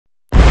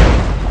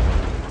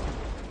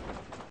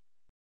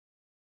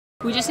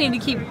We just need to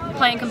keep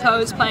playing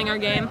composed, playing our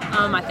game.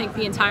 I think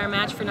the entire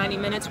match for 90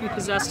 minutes we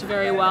possessed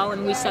very well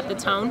and we set the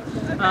tone.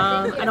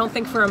 I don't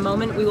think for a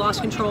moment we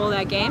lost control of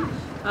that game.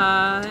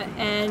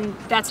 And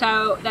that's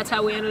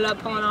how we ended up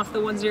pulling off the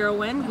 1-0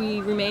 win.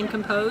 We remained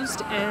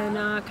composed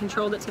and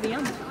controlled it to the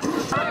end.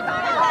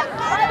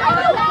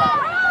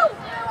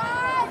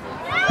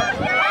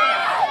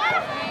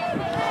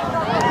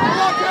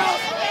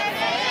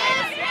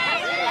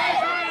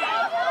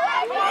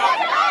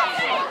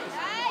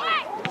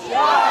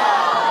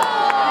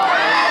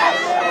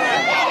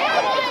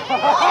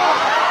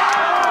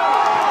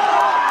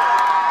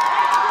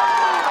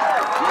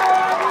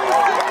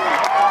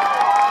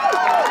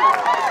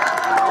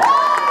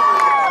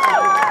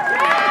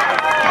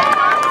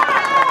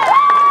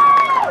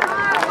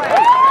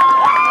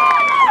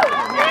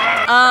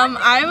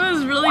 I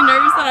was really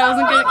nervous that I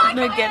wasn't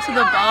going to get to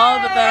the ball,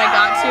 but then I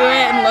got to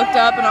it and looked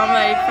up and all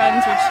my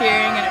friends were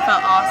cheering and it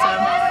felt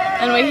awesome.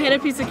 And we hit a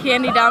piece of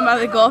candy down by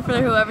the goal for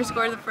whoever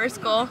scored the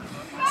first goal,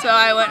 so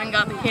I went and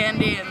got the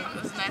candy and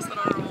it was a nice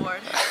little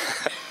reward.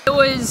 It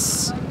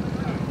was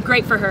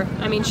great for her.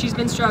 I mean, she's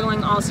been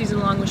struggling all season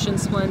long with shin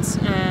splints,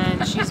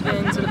 and she's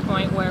been to the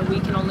point where we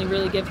can only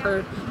really give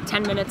her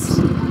 10 minutes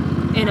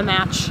in a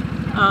match.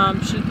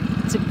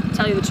 To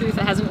tell you the truth,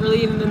 it hasn't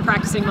really even been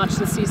practicing much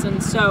this season,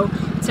 so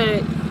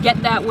to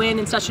get that win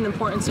in such an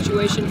important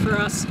situation for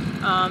us,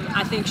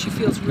 I think she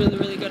feels really,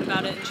 really good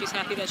about it, and she's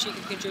happy that she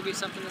can contribute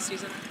something this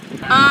season.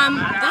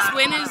 This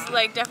win is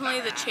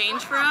definitely the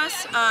change for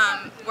us.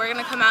 We're going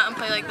to come out and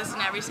play like this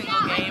in every single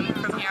game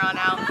from here on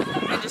out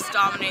and just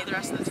dominate the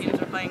rest of the teams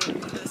we're playing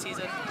into the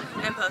season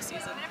and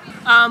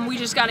postseason. We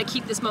just got to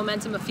keep this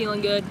momentum of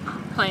feeling good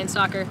playing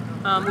soccer.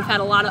 We've had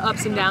a lot of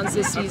ups and downs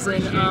this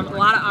season, a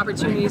lot of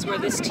opportunities where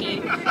this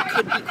team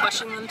could be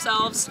questioning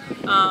themselves,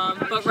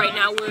 but right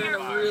now we're in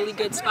a really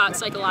good spot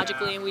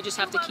psychologically, and we just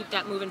have to keep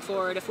that moving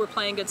forward. If we're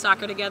playing good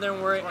soccer together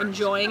and we're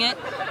enjoying it,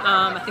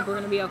 I think we're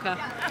going to be okay.